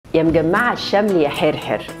يا مجمعة الشمل يا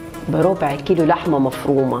حرحر بربع كيلو لحمة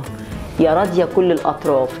مفرومة، يا راضية كل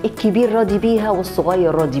الأطراف، الكبير راضي بيها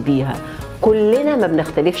والصغير راضي بيها، كلنا ما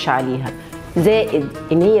بنختلفش عليها، زائد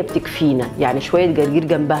إن هي بتكفينا، يعني شوية جرجير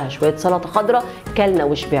جنبها، شوية سلطة خضراء، كلنا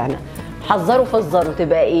وشبعنا. حذروا فزروا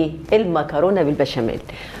تبقى ايه؟ المكرونه بالبشاميل.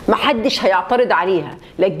 محدش هيعترض عليها،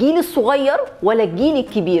 لا الجيل الصغير ولا الجيل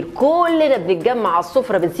الكبير، كلنا بنتجمع على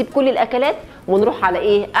السفره، بنسيب كل الاكلات ونروح على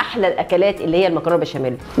ايه؟ احلى الاكلات اللي هي المكرونه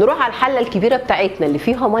بالبشاميل. نروح على الحله الكبيره بتاعتنا اللي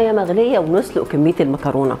فيها ميه مغليه ونسلق كميه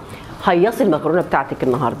المكرونه. هيصي المكرونه بتاعتك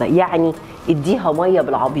النهارده، يعني اديها ميه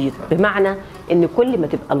بالعبيط، بمعنى ان كل ما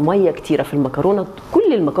تبقى الميه كتيره في المكرونه،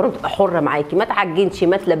 كل المكرونه تبقى حره معاكي، ما تعجنش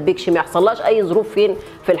ما تلبكش، ما يحصلهاش اي ظروف فين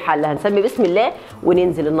في الحله. هنسمي بسم الله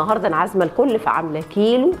وننزل. النهارده انا عازمه الكل فعامله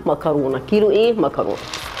كيلو مكرونه. كيلو ايه؟ مكرونه.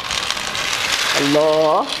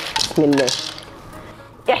 الله، بسم الله.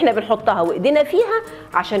 احنا بنحطها وايدينا فيها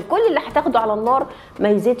عشان كل اللي هتاخده على النار ما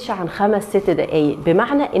يزيدش عن 5-6 دقايق،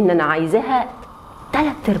 بمعنى ان انا عايزاها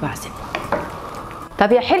 3/4 سوا.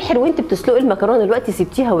 طب يا حرحر وانت بتسلقي المكرونه دلوقتي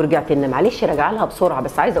سبتيها ورجعت لنا، معلش راجعه لها بسرعه،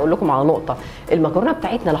 بس عايزه اقول لكم على نقطه. المكرونه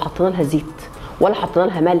بتاعتنا لا حطينا لها زيت ولا حطينا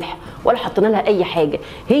لها ملح ولا حطينا لها اي حاجه،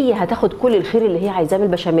 هي هتاخد كل الخير اللي هي عايزاه من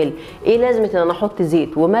البشاميل. ايه لازمه ان انا احط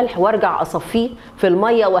زيت وملح وارجع اصفيه في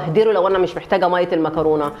الميه واهدره لو انا مش محتاجه ميه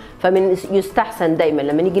المكرونه؟ فمن يستحسن دايما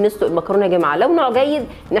لما نيجي نسلق المكرونه يا جماعه لو نوع جيد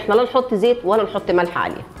ان احنا لا نحط زيت ولا نحط ملح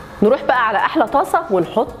عليها. نروح بقى على احلى طاسه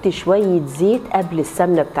ونحط شويه زيت قبل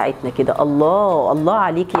السمنه بتاعتنا كده. الله الله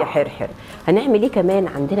عليكي يا حرحر. هنعمل ايه كمان؟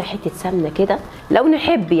 عندنا حته سمنه كده لو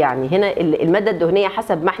نحب، يعني هنا الماده الدهنيه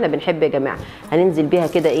حسب ما احنا بنحب يا جماعه. هننزل بيها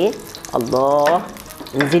كده ايه. الله،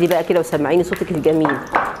 انزلي بقى كده وسمعيني صوتك الجميل.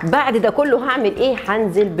 بعد ده كله هعمل ايه؟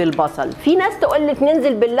 هنزل بالبصل. في ناس تقول لك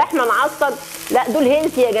ننزل باللحمه نعصر، لا دول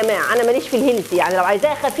هيلثي يا جماعه، انا ماليش في الهيلثي. يعني لو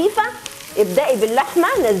عايزاها خفيفه ابدأي باللحمه،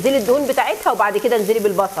 نزلي الدهون بتاعتها وبعد كده انزلي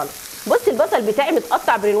بالبصل. بصي البصل بتاعي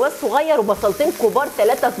متقطع برنواز صغير وبصلتين كبار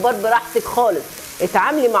 3 كبار براحتك خالص.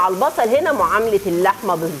 اتعاملي مع البصل هنا معامله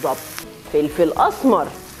اللحمه بالظبط. فلفل اسمر.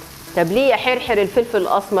 طب ليه يا حرحر الفلفل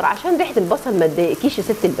الاسمر؟ عشان ريحه البصل ما تضايقكيش يا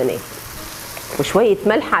ست البنات. وشويه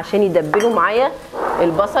ملح عشان يدبلوا معايا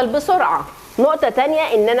البصل بسرعه. نقطه تانية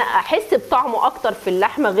ان انا احس بطعمه اكتر في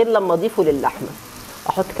اللحمه غير لما اضيفه للحمه.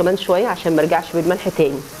 احط كمان شويه عشان ما ارجعش بالملح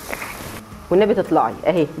تاني. والنبي تطلعي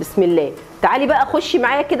اهي. بسم الله. تعالي بقى خشي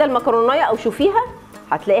معايا كده المكرونايه او شوفيها،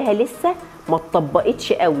 هتلاقيها لسه ما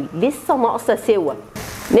اتطبقتش قوي، لسه ناقصه سوا.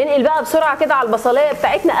 ننقل بقى بسرعه كده على البصلايه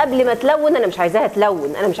بتاعتنا قبل ما تلون. انا مش عايزاها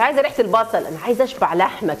تلون، انا مش عايزه ريحه البصل، انا عايزه اشبع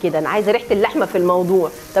لحمه كده، انا عايزه ريحه اللحمه في الموضوع.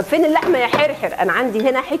 طب فين اللحمه يا حرحر؟ انا عندي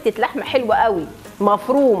هنا حته لحمه حلوه قوي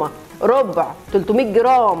مفرومه، ربع 300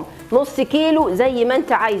 جرام، نص كيلو، زي ما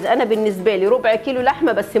انت عايزه. انا بالنسبه لي ربع كيلو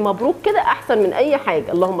لحمه بس مبروك كده احسن من اي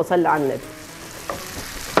حاجه. اللهم صل على النبي.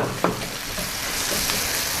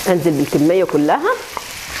 انزل بالكميه كلها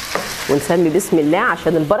ونسمي بسم الله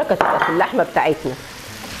عشان البركه تبقى في اللحمه بتاعتنا.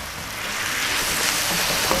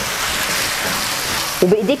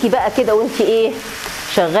 وبايديكي بقى كده وانت ايه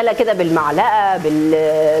شغاله كده بالمعلقه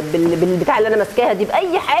بالبتاع اللي انا ماسكاها دي،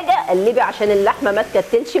 باي حاجه قلبي عشان اللحمه ما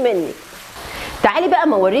تكتلش منك. تعالي بقى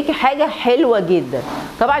ما اوريكي حاجه حلوه جدا.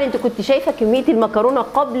 طبعا انت كنت شايفه كميه المكرونه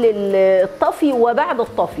قبل الطفي وبعد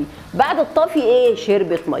الطفي. بعد الطفي ايه؟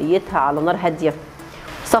 شربت ميتها على نار هاديه.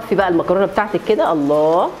 صفي بقى المكرونه بتاعتك كده.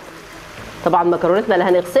 الله، طبعا مكرونتنا لا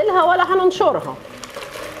هنغسلها ولا هننشرها.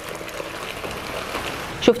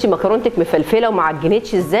 شفتي مكرونتك مفلفله وما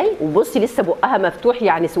عجنتش ازاي؟ وبصي لسه بقها مفتوح،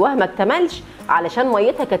 يعني سواها ما اكتملش علشان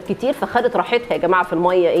ميتها كانت كتير فخدت راحتها يا جماعه في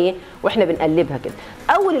الميه ايه واحنا بنقلبها كده.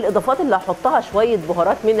 اول الاضافات اللي هحطها شويه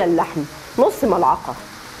بهارات من اللحم، نص ملعقه.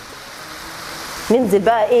 ننزل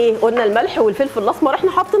بقى ايه؟ قلنا الملح والفلفل الاسمر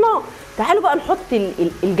احنا حطيناه. تعالوا بقى نحط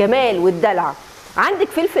الجمال والدلع. عندك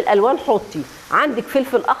فلفل الوان حطي، عندك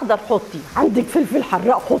فلفل اخضر حطي، عندك فلفل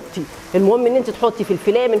حراق حطي. المهم ان انت تحطي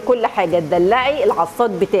فلفلايه من كل حاجه، تدلعي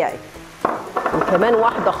العصاد بتاعك. وكمان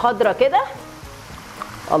واحده خضره كده.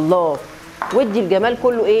 الله، ودي الجمال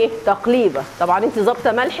كله ايه؟ تقليبه. طبعا انت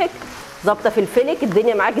ظابطه ملحك ظابطه فلفلك،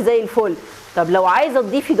 الدنيا معاكي زي الفل. طب لو عايزه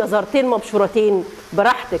تضيفي جزرتين مبشورتين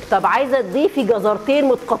براحتك، طب عايزه تضيفي جزرتين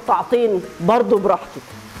متقطعتين برضو براحتك.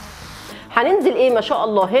 هننزل ايه ما شاء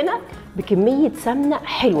الله هنا بكميه سمنه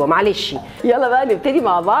حلوه. معلش يلا بقى نبتدي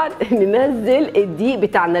مع بعض ننزل الدقيق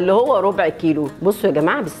بتاعنا اللي هو ربع كيلو. بصوا يا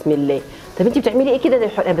جماعه بسم الله. طب انت بتعملي ايه كده؟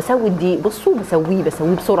 انا بسوي الدقيق، بصوا بسويه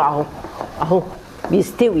بسرعه اهو اهو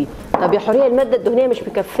بيستوي. طب يا حوريه الماده الدهنيه مش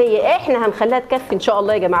مكفيه، احنا هنخليها تكفي ان شاء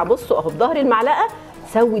الله يا جماعه. بصوا اهو بظهر المعلقه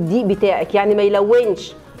سوي الدقيق بتاعك، يعني ما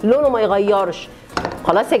يلونش لونه ما يغيرش.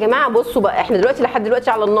 خلاص يا جماعه. بصوا بقى احنا دلوقتي لحد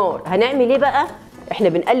دلوقتي على النار. هنعمل ايه بقى؟ احنا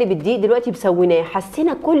بنقلب الدقيق دلوقتي بسويناه،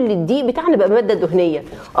 حسينا كل الدقيق بتاعنا بقى ماده دهنيه.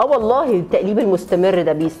 والله التقليب المستمر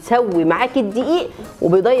ده بيسوي معاكي الدقيق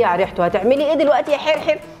وبيضيع ريحته. هتعملي ايه دلوقتي يا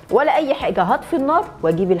حرحر؟ ولا اي حاجه، هطفي النار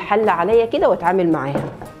واجيب الحله عليا كده واتعامل معاها.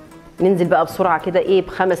 ننزل بقى بسرعه كده ايه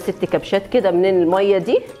ب5 6 كبشات كده من الميه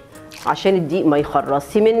دي عشان الدقيق ما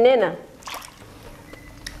يخرصش مننا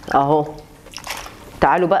اهو.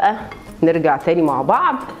 تعالوا بقى نرجع تاني مع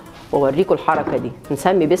بعض واوريكم الحركه دي.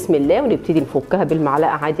 نسمي بسم الله ونبتدي نفكها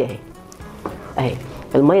بالمعلقه عادي اهي. اهي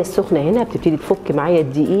الميه السخنه هنا بتبتدي تفك معايا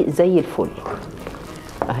الدقيق زي الفل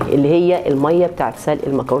اهي، اللي هي الميه بتاعت سلق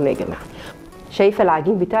المكرونه يا جماعه. شايفه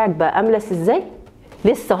العجين بتاعك بقى املس ازاي؟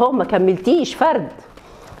 لسه اهو ما كملتيش فرد،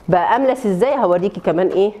 بقى املس ازاي؟ هوريكي كمان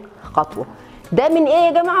ايه خطوه. ده من ايه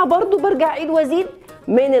يا جماعه؟ برضو برجع اعيد وازيد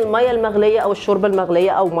من الميه المغليه او الشوربه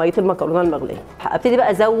المغليه او ميه المكرونه المغليه. ابتدي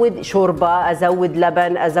بقى ازود شوربه، ازود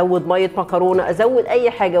لبن، ازود ميه مكرونه، ازود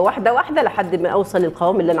اي حاجه واحده واحده لحد ما اوصل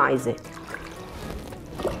للقوام اللي انا عايزاه.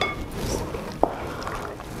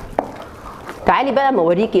 تعالي بقى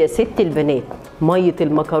موريكي يا ست البنات ميه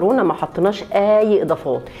المكرونه ما حطيناش اي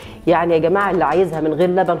اضافات. يعني يا جماعه اللي عايزها من غير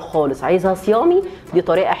لبن خالص، عايزها صيامي، دي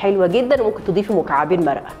طريقه حلوه جدا وممكن تضيفي مكعبين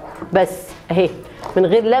مرقه بس اهي من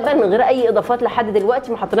غير لبن من غير اي اضافات. لحد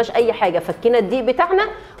دلوقتي ما حطيناش اي حاجه، فكينا الدقيق بتاعنا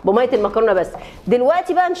بميه المكرونه بس.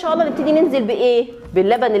 دلوقتي بقى ان شاء الله نبتدي ننزل بايه؟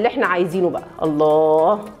 باللبن اللي احنا عايزينه بقى.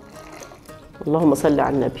 الله اللهم صل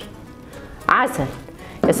على النبي. عسل.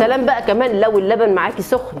 يا سلام بقى كمان لو اللبن معاكي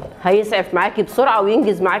سخن هيسعف معاكي بسرعه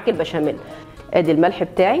وينجز معاكي البشاميل. ادي الملح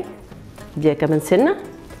بتاعي، دي كمان سنه،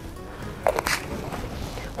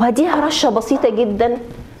 وهديها رشه بسيطه جدا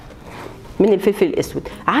من الفلفل الاسود.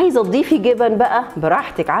 عايزه تضيفي جبن بقى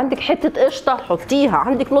براحتك، عندك حته قشطه حطيها،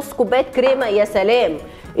 عندك نص كوبايه كريمه، يا سلام.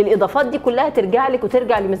 الاضافات دي كلها ترجع لك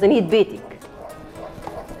وترجع لميزانيه بيتك.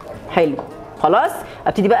 حلو خلاص.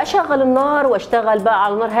 ابتدي بقى اشغل النار واشتغل بقى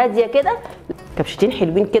على نار هاديه كده. كبشتين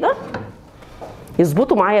حلوين كده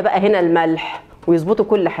يظبطوا معايا بقى هنا الملح ويظبطوا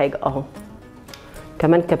كل حاجه اهو.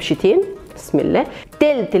 كمان كبشتين بسم الله.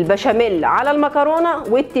 تلت البشاميل على المكرونه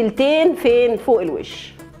والتلتين فين؟ فوق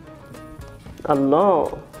الوش. الله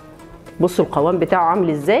بصوا القوام بتاعه عامل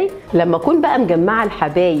ازاي. لما اكون بقى مجمعه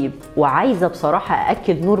الحبايب وعايزه بصراحه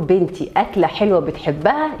ااكل نور بنتي اكله حلوه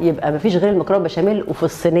بتحبها، يبقى مفيش غير المكرونه بشاميل وفي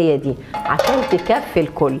الصينيه دي عشان تكفي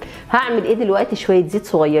الكل. هعمل ايه دلوقتي؟ شويه زيت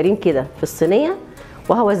صغيرين كده في الصينيه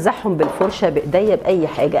وهوزعهم بالفرشه بايديا باي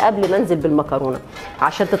حاجه قبل ما انزل بالمكرونه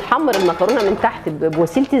عشان تتحمر المكرونه من تحت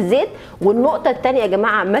بوسيله الزيت. والنقطه الثانيه يا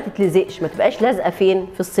جماعه ما تتلزقش، ما تبقاش لازقه فين؟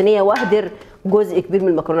 في الصينيه، واهدر جزء كبير من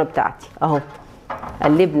المكرونه بتاعتي اهو.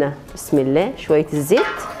 قلبنا بسم الله شويه الزيت.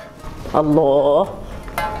 الله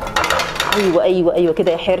ايوه ايوه ايوه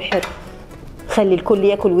كده يا حرحر، خلي الكل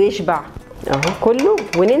ياكل ويشبع اهو كله.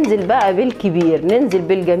 وننزل بقى بالكبير، ننزل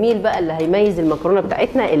بالجميل بقى اللي هيميز المكرونه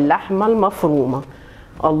بتاعتنا، اللحمه المفرومه.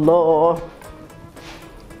 الله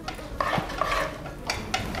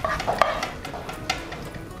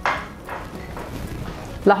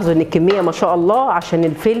لاحظوا ان الكميه ما شاء الله عشان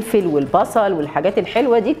الفلفل والبصل والحاجات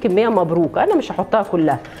الحلوه دي الكميه مبروكه. انا مش هحطها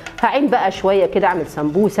كلها، هعين بقى شويه كده، اعمل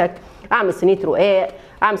سمبوسك، اعمل صينيه رقاق،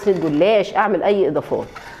 اعمل صينيه جلاش، اعمل اي اضافات.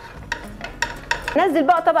 نزل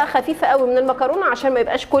بقى طبقه خفيفه قوي من المكرونه عشان ما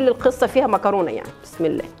يبقاش كل القصه فيها مكرونه يعني. بسم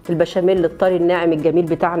الله. البشاميل الطري الناعم الجميل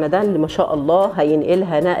بتاعنا ده اللي ما شاء الله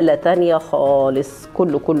هينقلها نقله تانيه خالص.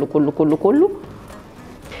 كله كله كله كله كله.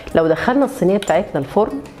 لو دخلنا الصينيه بتاعتنا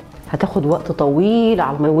الفرن هتاخد وقت طويل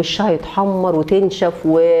على ما وشها يتحمر وتنشف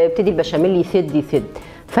ويبتدي البشاميل يسد.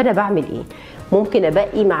 فانا بعمل ايه؟ ممكن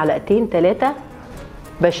ابقي معلقتين 3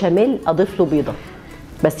 بشاميل اضيف له بيضه،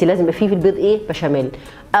 بس لازم يبقى فيه في البيض ايه؟ بشاميل.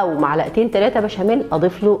 او معلقتين 3 بشاميل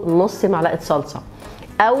اضيف له نص معلقه صلصه،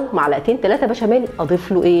 او معلقتين 3 بشاميل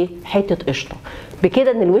اضيف له ايه؟ حته قشطه.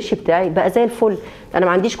 بكده ان الوش بتاعي بقى زي الفل. انا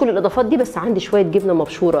ما عنديش كل الاضافات دي، بس عندي شويه جبنه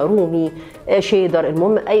مبشوره رومي، شيدر،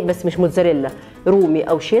 المهم اي بس مش موتزاريلا، رومي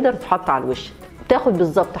او شيدر تتحط على الوش. تاخد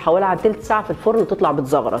بالظبط حوالي على تلت ساعه في الفرن وتطلع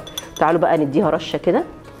بتزغرط. تعالوا بقى نديها رشه كده.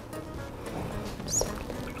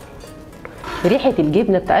 ريحه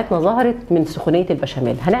الجبنه بتاعتنا ظهرت من سخونيه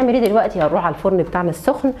البشاميل. هنعمل ايه دلوقتي؟ هنروح على الفرن بتاعنا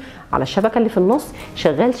السخن على الشبكه اللي في النص،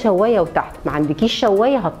 شغال شوايه وتحت. ما عندكيش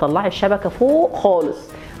شوايه هتطلعي الشبكه فوق خالص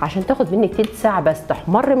عشان تاخد منك تلت ساعه بس،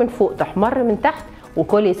 تحمر من فوق تحمر من تحت.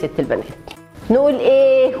 وكل يا ست البنات نقول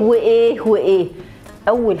ايه وايه وايه.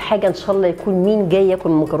 اول حاجه ان شاء الله يكون مين جاي ياكل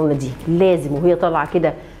المكرونه دي، لازم وهي طالعه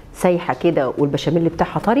كده سايحه كده والبشاميل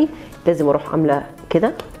بتاعها طري، لازم اروح عامله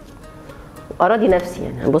كده اراضي نفسي.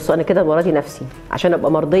 يعني بصوا انا كده براضي نفسي عشان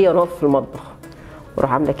ابقى مرضيه ونقف في المطبخ.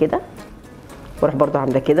 واروح عامله كده، واروح برضو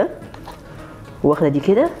عامله كده، واخده دي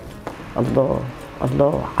كده. الله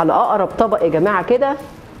الله على اقرب طبق يا جماعه كده.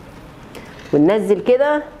 وننزل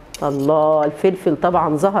كده. الله، الفلفل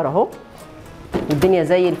طبعا ظهر اهو، الدنيا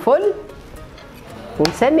زي الفل.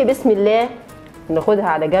 ونسمي بسم الله، وناخدها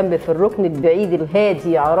على جنب في الركن البعيد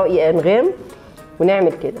الهادي عراء انغام.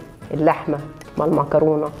 ونعمل كده اللحمه مع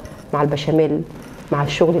المكرونه مع البشاميل مع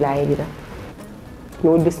الشغل العالي ده.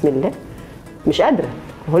 نقول بسم الله. مش قادره،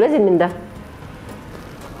 هو لازم من ده.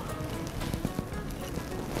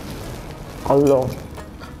 الله،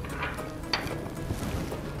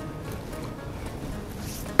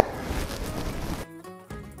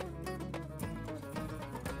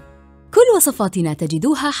 كل وصفاتنا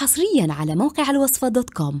تجدوها حصريا على موقع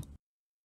الوصفات.com.